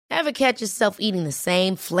Ever catch yourself eating the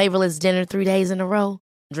same flavorless dinner 3 days in a row?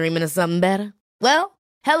 Dreaming of something better? Well,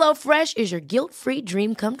 HelloFresh is your guilt-free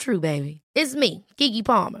dream come true, baby. It's me, Keke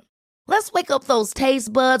Palmer. Let's wake up those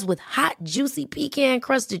taste buds with hot, juicy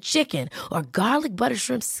pecan-crusted chicken or garlic butter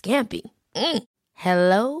shrimp scampi.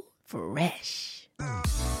 Hello Fresh.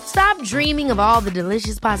 Stop dreaming of all the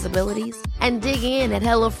delicious possibilities and dig in at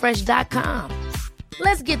HelloFresh.com.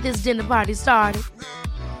 Let's get this dinner party started.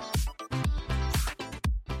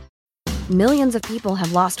 Millions of people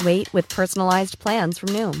have lost weight with personalized plans from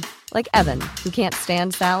Noom. Like Evan, who can't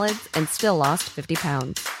stand salads and still lost 50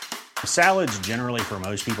 pounds. Salads generally for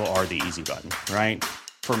most people are the easy button, right?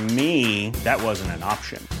 For me, that wasn't an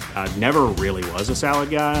option. I never really was a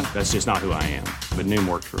salad guy. That's just not who I am. But Noom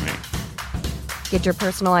worked for me. Get your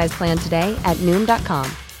personalized plan today at Noom.com.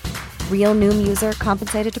 Real Noom user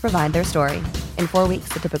compensated to provide their story. In 4 weeks,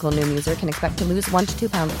 the typical Noom user can expect to lose 1 to 2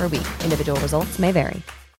 pounds per week. Individual results may vary.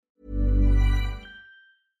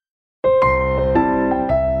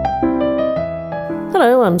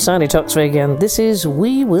 Hello, I'm Sally Toksvig, and this is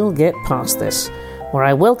We Will Get Past This, where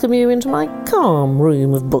I welcome you into my calm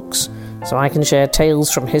room of books, so I can share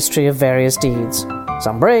tales from history of various deeds.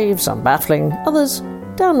 Some brave, some baffling, others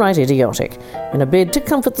downright idiotic, in a bid to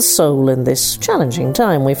comfort the soul in this challenging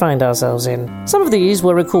time we find ourselves in. Some of these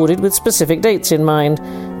were recorded with specific dates in mind,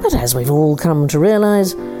 but as we've all come to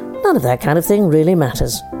realise, none of that kind of thing really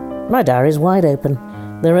matters. My diary's wide open.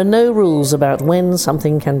 There are no rules about when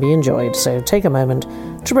something can be enjoyed, so take a moment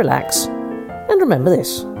to relax and remember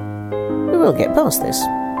this. We will get past this.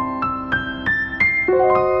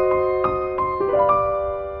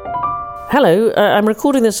 Hello, I'm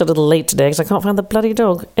recording this a little late today because I can't find the bloody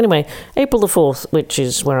dog. Anyway, April the 4th, which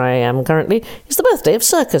is where I am currently, is the birthday of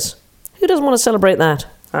circus. Who doesn't want to celebrate that?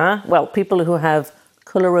 Well, people who have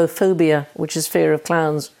coulrophobia, which is fear of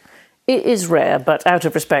clowns. It is rare, but out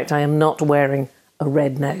of respect, I am not wearing a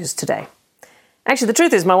red nose today. Actually, the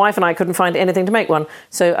truth is my wife and I couldn't find anything to make one,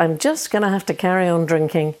 so I'm just going to have to carry on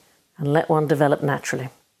drinking and let one develop naturally.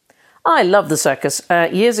 I love the circus.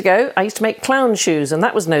 Years ago, I used to make clown shoes, and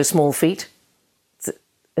that was no small feat.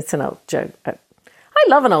 It's an old joke. I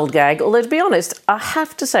love an old gag, although to be honest, I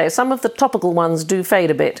have to say some of the topical ones do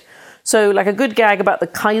fade a bit. So like a good gag about the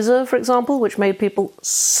Kaiser, for example, which made people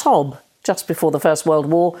sob just before the First World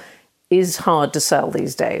War, is hard to sell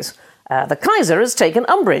these days. The Kaiser has taken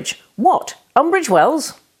umbrage. What? Umbrage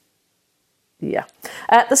Wells? Yeah.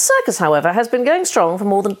 The circus, however, has been going strong for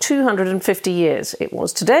more than 250 years. It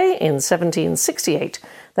was today, in 1768,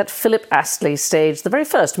 that Philip Astley staged the very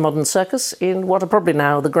first modern circus in what are probably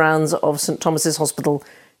now the grounds of St Thomas's Hospital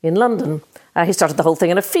in London. He started the whole thing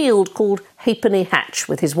in a field called Halfpenny Hatch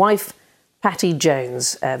with his wife, Patty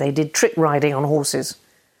Jones. They did trick riding on horses.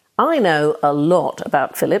 I know a lot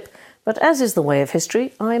about Philip, but as is the way of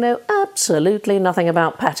history, I know absolutely nothing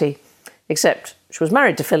about Patty, except she was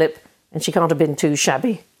married to Philip and she can't have been too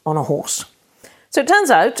shabby on a horse. So it turns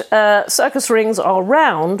out circus rings are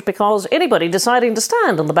round because anybody deciding to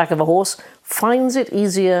stand on the back of a horse finds it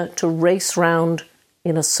easier to race round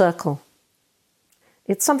in a circle.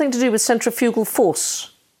 It's something to do with centrifugal force,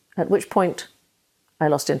 at which point I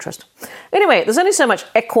lost interest. Anyway, there's only so much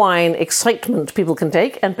equine excitement people can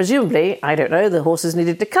take, and presumably, I don't know, the horses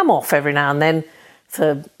needed to come off every now and then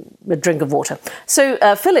for a drink of water. So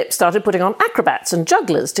Philip started putting on acrobats and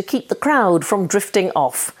jugglers to keep the crowd from drifting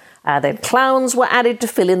off. Then clowns were added to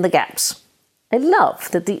fill in the gaps. I love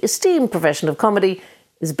that the esteemed profession of comedy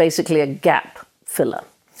is basically a gap filler.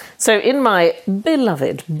 So in my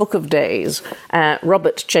beloved Book of Days,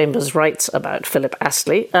 Robert Chambers writes about Philip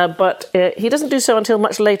Astley, but he doesn't do so until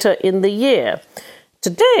much later in the year.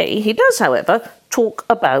 Today, he does, however, talk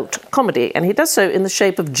about comedy, and he does so in the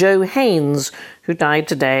shape of Joe Haynes, who died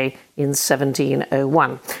today in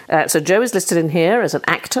 1701. So Joe is listed in here as an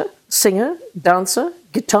actor, singer, dancer,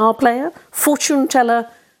 guitar player, fortune teller,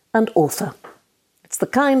 and author. It's the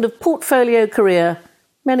kind of portfolio career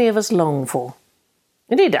many of us long for.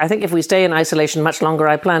 Indeed, I think if we stay in isolation much longer,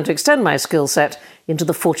 I plan to extend my skill set into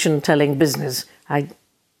the fortune-telling business.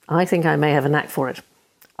 I think I may have a knack for it.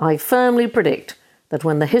 I firmly predict that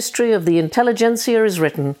when the history of the intelligentsia is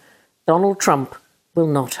written, Donald Trump will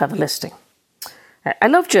not have a listing. I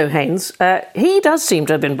love Joe Haynes. He does seem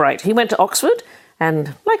to have been bright. He went to Oxford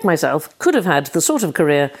and, like myself, could have had the sort of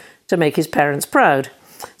career to make his parents proud.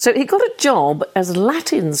 So he got a job as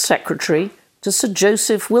Latin secretary to Sir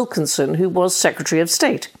Joseph Wilkinson, who was Secretary of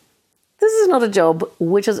State. This is not a job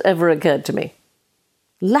which has ever occurred to me.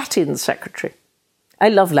 Latin secretary. I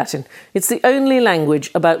love Latin. It's the only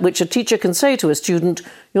language about which a teacher can say to a student,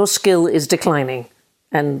 your skill is declining,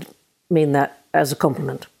 and mean that as a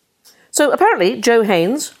compliment. So apparently Joe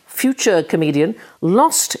Haynes, future comedian,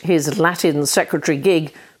 lost his Latin secretary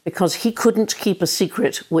gig because he couldn't keep a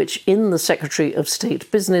secret, which in the Secretary of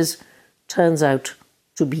State business turns out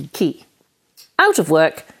to be key. Out of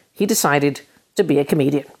work, he decided to be a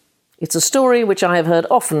comedian. It's a story which I have heard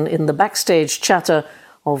often in the backstage chatter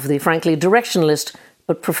of the frankly directionless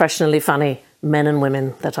but professionally funny men and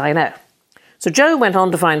women that I know. So Joe went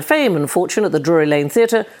on to find fame and fortune at the Drury Lane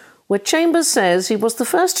Theatre, where Chambers says he was the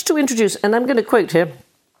first to introduce, and I'm going to quote here,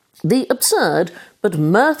 the absurd but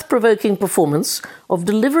mirth-provoking performance of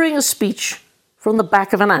delivering a speech from the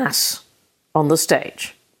back of an ass on the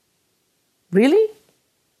stage. Really?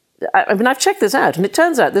 I mean, I've checked this out, and it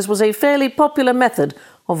turns out this was a fairly popular method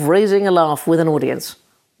of raising a laugh with an audience.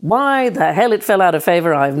 Why the hell it fell out of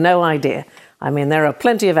favour, I have no idea. I mean, there are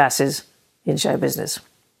plenty of asses in show business.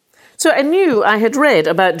 So I knew I had read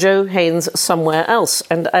about Joe Haines somewhere else,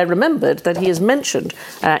 and I remembered that he is mentioned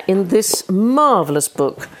in this marvellous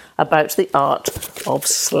book about the art of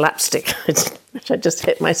slapstick, which I just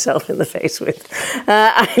hit myself in the face with.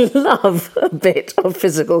 I love a bit of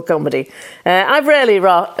physical comedy. I've rarely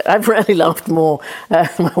laughed more.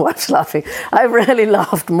 My wife's laughing. I've rarely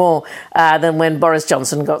laughed more than when Boris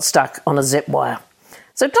Johnson got stuck on a zip wire.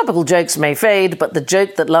 So topical jokes may fade, but the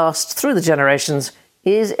joke that lasts through the generations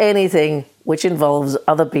is anything which involves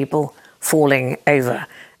other people falling over.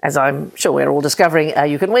 As I'm sure we're all discovering,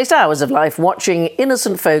 you can waste hours of life watching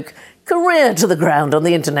innocent folk career to the ground on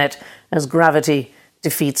the internet as gravity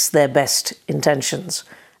defeats their best intentions.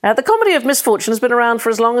 The comedy of misfortune has been around for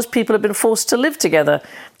as long as people have been forced to live together.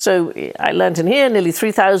 So I learnt in here, nearly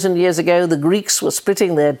 3,000 years ago, the Greeks were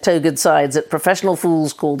splitting their togaed sides at professional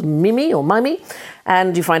fools called mimi or mimi,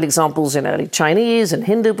 and you find examples in early Chinese and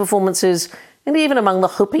Hindu performances, and even among the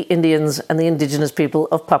Hopi Indians and the indigenous people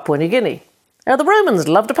of Papua New Guinea. The Romans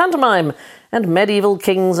loved a pantomime, and medieval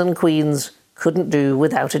kings and queens couldn't do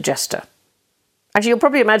without a jester. Actually, you're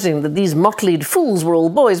probably imagining that these motleyed fools were all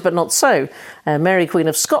boys, but not so. Mary Queen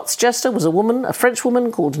of Scots' jester was a woman, a French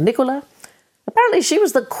woman called Nicola. Apparently she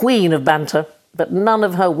was the queen of banter, but none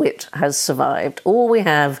of her wit has survived. All we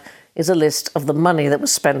have is a list of the money that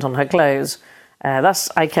was spent on her clothes. Thus,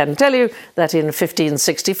 I can tell you that in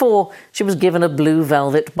 1564, she was given a blue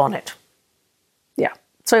velvet bonnet. Yeah,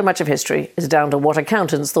 so much of history is down to what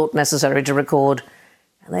accountants thought necessary to record,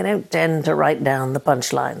 and they don't tend to write down the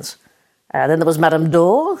punchlines. Then there was Madame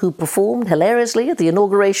d'Or, who performed hilariously at the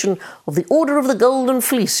inauguration of the Order of the Golden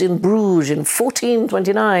Fleece in Bruges in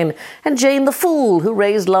 1429, and Jane the Fool, who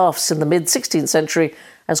raised laughs in the mid-16th century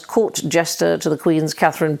as court jester to the Queen's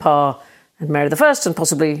Catherine Parr, and Mary I, and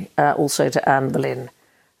possibly also to Anne Boleyn.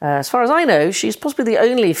 As far as I know, she's possibly the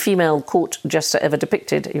only female court jester ever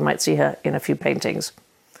depicted. You might see her in a few paintings.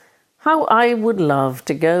 How I would love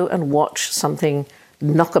to go and watch something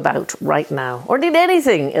knockabout right now, or indeed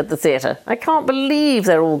anything at the theatre. I can't believe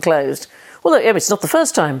they're all closed. Although it's not the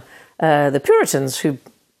first time. The Puritans, who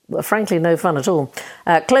were frankly no fun at all,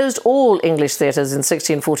 closed all English theatres in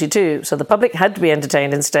 1642, so the public had to be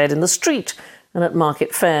entertained instead in the street and at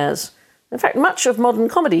market fairs. In fact, much of modern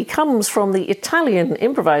comedy comes from the Italian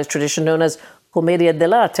improvised tradition known as commedia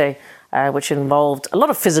dell'arte, which involved a lot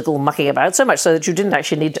of physical mucking about, so much so that you didn't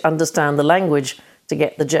actually need to understand the language to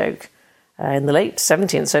get the joke. In the late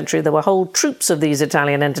 17th century, there were whole troupes of these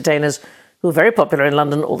Italian entertainers who were very popular in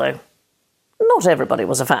London, although not everybody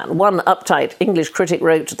was a fan. One uptight English critic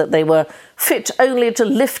wrote that they were fit only to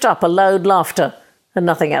lift up a loud laughter and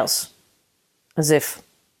nothing else. As if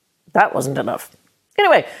that wasn't enough.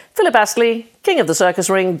 Anyway, Philip Astley, king of the circus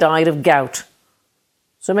ring, died of gout.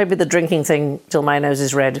 So maybe the drinking thing till my nose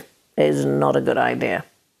is red is not a good idea.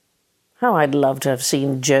 How I'd love to have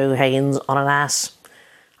seen Joe Haines on an ass.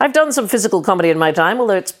 I've done some physical comedy in my time,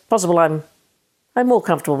 although it's possible I'm more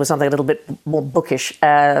comfortable with something a little bit more bookish.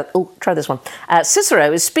 Try this one.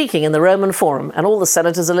 Cicero is speaking in the Roman Forum, and all the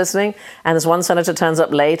senators are listening, and this one senator turns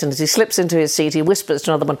up late, and as he slips into his seat, he whispers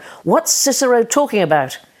to another one, "What's Cicero talking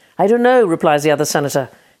about?" "I don't know," replies the other senator.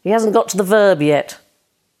 "He hasn't got to the verb yet."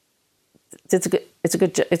 I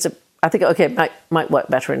think it might work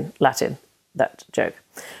better in Latin, that joke.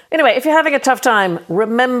 Anyway, if you're having a tough time,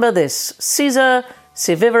 remember this. Caesar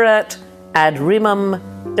si viverat ad rimum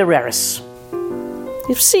dereris.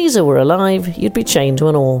 If Caesar were alive, you'd be chained to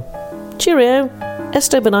an oar. Cheerio.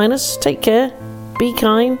 Esto Benignus. Take care. Be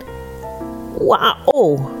kind. Wow.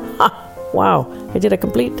 Oh. Ha. Wow. I did a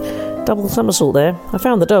complete double somersault there. I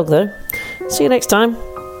found the dog, though. See you next time.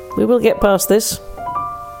 We will get past this.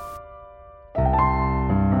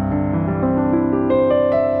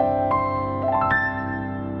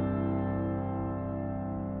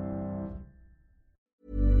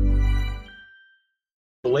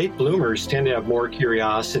 Late bloomer survivors tend to have more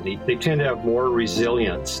curiosity. They tend to have more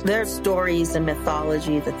resilience. There's stories and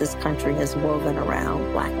mythology that this country has woven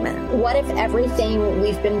around Black men. What if everything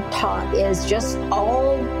we've been taught is just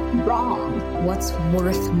all wrong? What's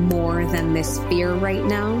worth more than this fear right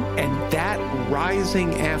now? And that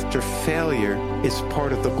rising after failure is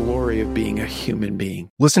part of the glory of being a human being.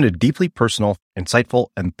 Listen to deeply personal, insightful,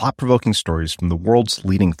 and thought-provoking stories from the world's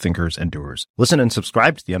leading thinkers and doers. Listen and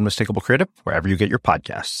subscribe to The Unmistakable Creative wherever you get your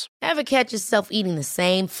podcasts. Ever catch yourself eating the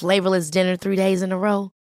same flavorless dinner 3 days in a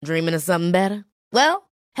row? Dreaming of something better? Well,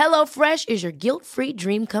 HelloFresh is your guilt-free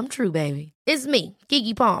dream come true, baby. It's me,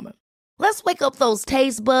 Keke Palmer. Let's wake up those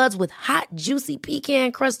taste buds with hot, juicy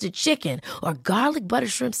pecan-crusted chicken or garlic butter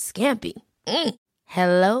shrimp scampi.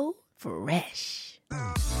 Hello Fresh.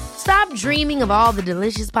 Stop dreaming of all the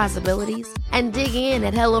delicious possibilities and dig in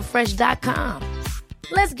at HelloFresh.com.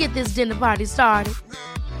 Let's get this dinner party started.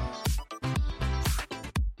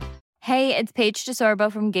 Hey, it's Paige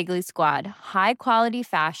DeSorbo from Giggly Squad. High quality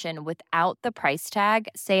fashion without the price tag.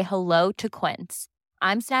 Say hello to Quince.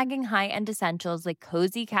 I'm snagging high-end essentials like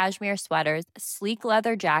cozy cashmere sweaters, sleek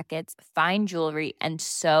leather jackets, fine jewelry, and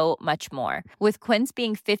so much more. With Quince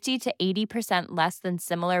being 50 to 80% less than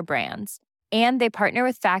similar brands. And they partner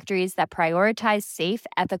with factories that prioritize safe,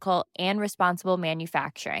 ethical, and responsible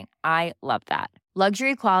manufacturing. I love that.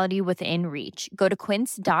 Luxury quality within reach. Go to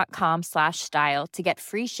quince.com/style to get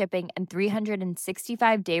free shipping and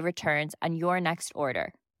 365-day returns on your next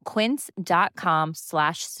order.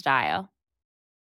 Quince.com/style.